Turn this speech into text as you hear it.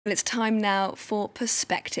Well, it's time now for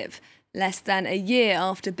perspective. Less than a year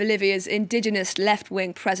after Bolivia's indigenous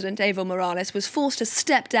left-wing president Evo Morales was forced to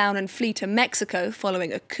step down and flee to Mexico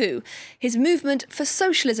following a coup, his movement for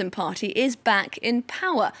Socialism party is back in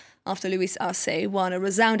power after Luis Arce won a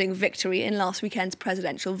resounding victory in last weekend's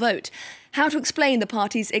presidential vote. How to explain the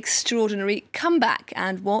party's extraordinary comeback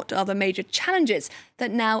and what are the major challenges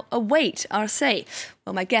that now await Arce?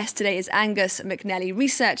 Well, my guest today is Angus McNelly,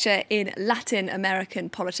 researcher in Latin American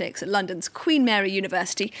politics at London's Queen Mary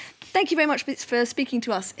University. Thank you very much for speaking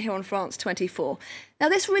to us here on France 24. Now,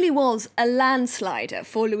 this really was a landslide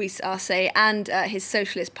for Luis Arce and his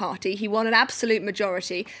Socialist Party. He won an absolute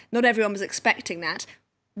majority. Not everyone was expecting that.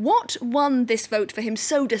 What won this vote for him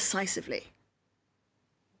so decisively?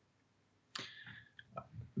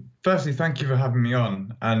 Firstly, thank you for having me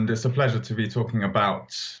on, and it's a pleasure to be talking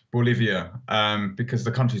about Bolivia because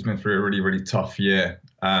the country's been through a really, really tough year,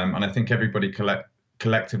 and I think everybody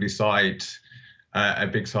collectively sighed a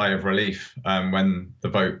big sigh of relief when the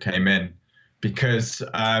vote came in, because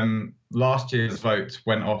last year's vote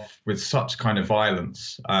went off with such kind of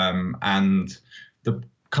violence, and the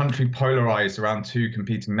country polarized around two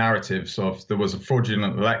competing narratives of there was a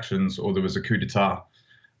fraudulent elections or there was a coup d'etat.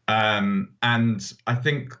 And I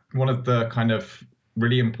think one of the kind of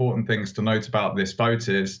really important things to note about this vote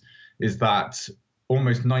is that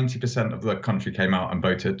almost 90% of the country came out and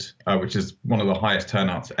voted, which is one of the highest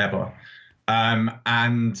turnouts ever.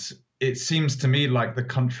 And it seems to me like the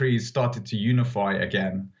country started to unify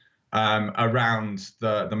again around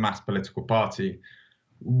the mass political party.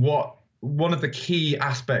 One of the key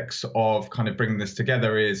aspects of kind of bringing this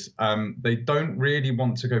together is they don't really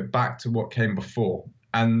want to go back to what came before.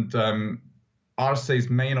 And Arce's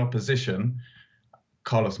main opposition,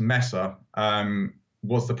 Carlos Mesa,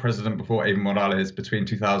 was the president before Evo Morales between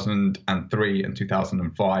 2003 and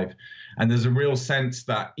 2005. And there's a real sense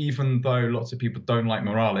that even though lots of people don't like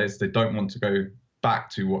Morales, they don't want to go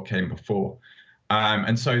back to what came before.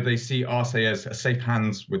 And so they see Arce as a safe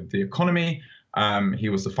hands with the economy. He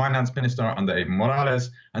was the finance minister under Evo Morales,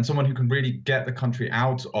 and someone who can really get the country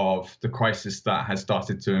out of the crisis that has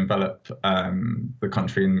started to envelop the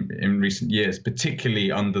country in recent years, particularly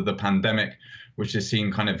under the pandemic, which has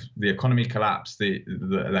seen kind of the economy collapse, the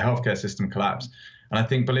healthcare system collapse. And I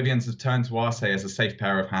think Bolivians have turned to Arce as a safe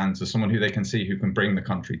pair of hands, as someone who they can see who can bring the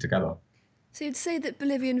country together. So you'd say that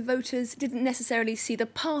Bolivian voters didn't necessarily see the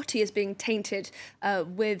party as being tainted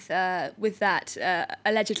with that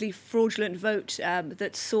allegedly fraudulent vote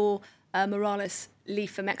that saw Morales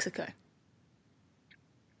leave for Mexico?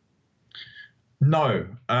 No.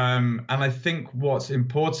 And I think what's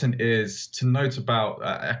important is to note about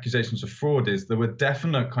accusations of fraud is there were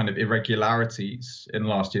definite kind of irregularities in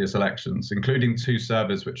last year's elections, including two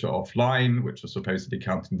servers which are offline, which are supposedly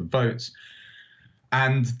counting the votes.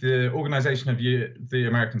 And the Organization of the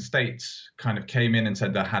American States kind of came in and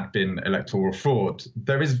said there had been electoral fraud.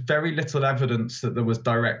 There is very little evidence that there was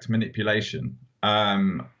direct manipulation.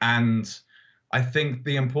 And I think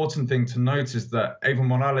the important thing to note is that Evo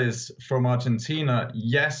Morales from Argentina,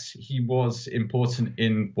 yes, he was important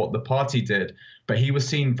in what the party did, but he was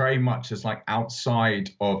seen very much as like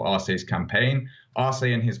outside of Arce's campaign. Arce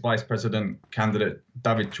and his vice president candidate,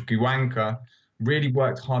 David Chuquihuanca, really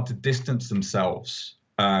worked hard to distance themselves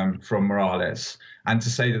from Morales and to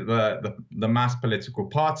say that the mass political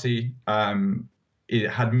party it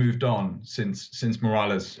had moved on since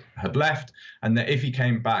Morales had left, and that if he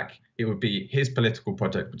came back, it would be his political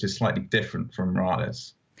project, which is slightly different from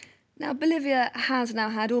Morales. Now, Bolivia has now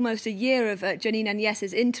had almost a year of Janine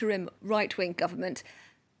Áñez's interim right-wing government.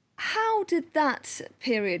 How did that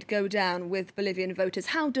period go down with Bolivian voters?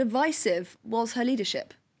 How divisive was her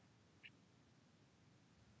leadership?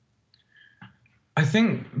 I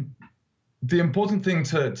think the important thing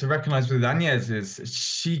to recognize with Áñez is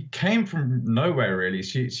she came from nowhere, really.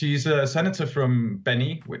 She's a senator from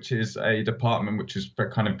Beni, which is a department which is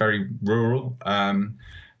kind of very rural. And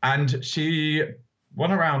her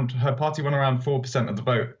party won around 4% of the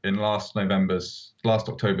vote in last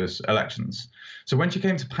October's elections. So when she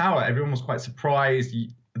came to power, everyone was quite surprised.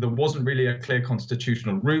 There wasn't really a clear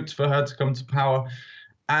constitutional route for her to come to power.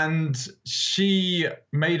 And she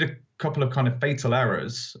made a couple of kind of fatal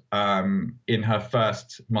errors in her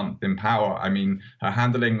first month in power. I mean, her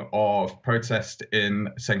handling of protest in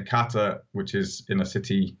Sencata, which is in a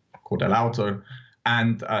city called El Alto,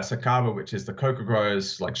 and Sacaba, which is the cocoa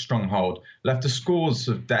growers' like stronghold, left a scores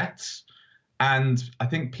of deaths. And I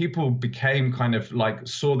think people became kind of like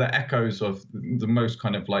saw the echoes of the most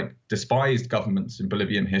kind of like despised governments in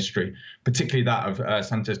Bolivian history, particularly that of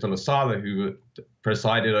Sanchez de Lozada, who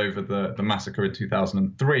presided over the massacre in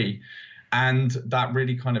 2003. And that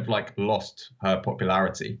really kind of like lost her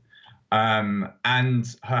popularity. And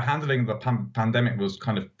her handling of the pandemic was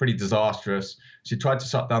kind of pretty disastrous. She tried to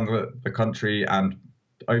shut down the country, and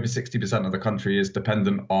over 60% of the country is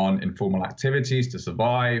dependent on informal activities to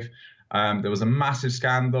survive. There was a massive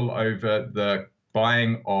scandal over the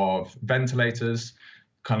buying of ventilators.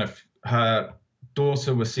 Kind of her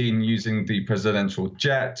daughter was seen using the presidential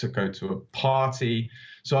jet to go to a party.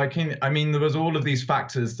 So I mean, there was all of these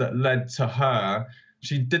factors that led to her.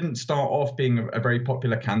 She didn't start off being a very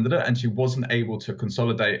popular candidate, and she wasn't able to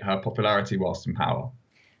consolidate her popularity whilst in power.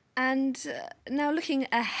 And now looking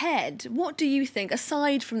ahead, what do you think,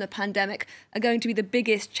 aside from the pandemic, are going to be the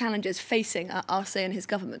biggest challenges facing Arce and his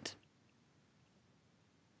government?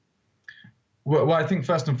 Well, I think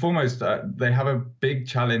first and foremost, they have a big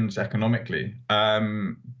challenge economically.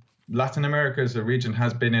 Latin America as a region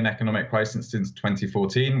has been in economic crisis since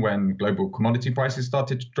 2014, when global commodity prices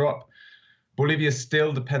started to drop. Bolivia is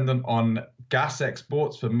still dependent on gas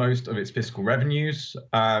exports for most of its fiscal revenues.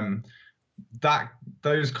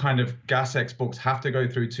 Those kind of gas exports have to go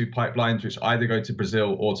through two pipelines, which either go to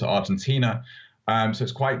Brazil or to Argentina. So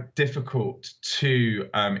it's quite difficult to,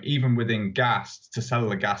 even within gas, to sell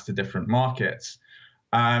the gas to different markets.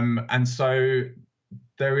 And so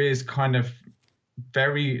there is kind of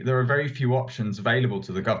there are very few options available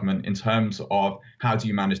to the government in terms of how do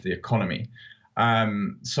you manage the economy.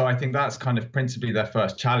 So I think that's kind of principally their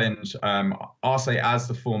first challenge. Arce, as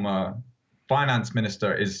the former finance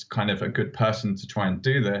minister, is kind of a good person to try and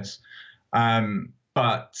do this.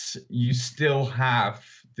 But you still have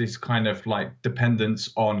this kind of like dependence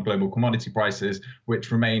on global commodity prices,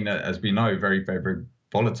 which remain, as we know, very, very, very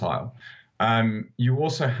volatile. You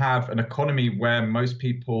also have an economy where most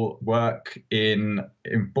people work in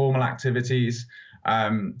informal activities.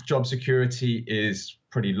 Job security is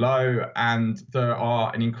pretty low, and there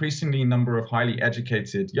are an increasingly number of highly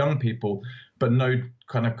educated young people, but no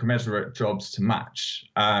kind of commensurate jobs to match.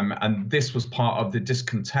 And this was part of the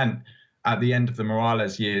discontent at the end of the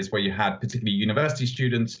Morales years, where you had particularly university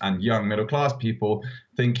students and young middle-class people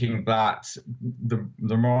thinking that the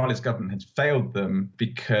Morales government had failed them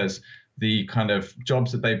because the kind of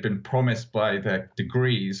jobs that they've been promised by their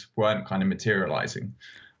degrees weren't kind of materializing.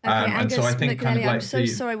 Okay, Angus and so I think McNelly, kind of like I'm so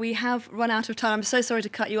sorry, we have run out of time. I'm so sorry to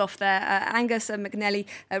cut you off there. Angus McNelly,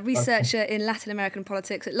 a researcher in Latin American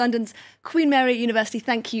politics at London's Queen Mary University,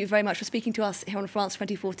 thank you very much for speaking to us here on France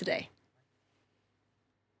 24 today.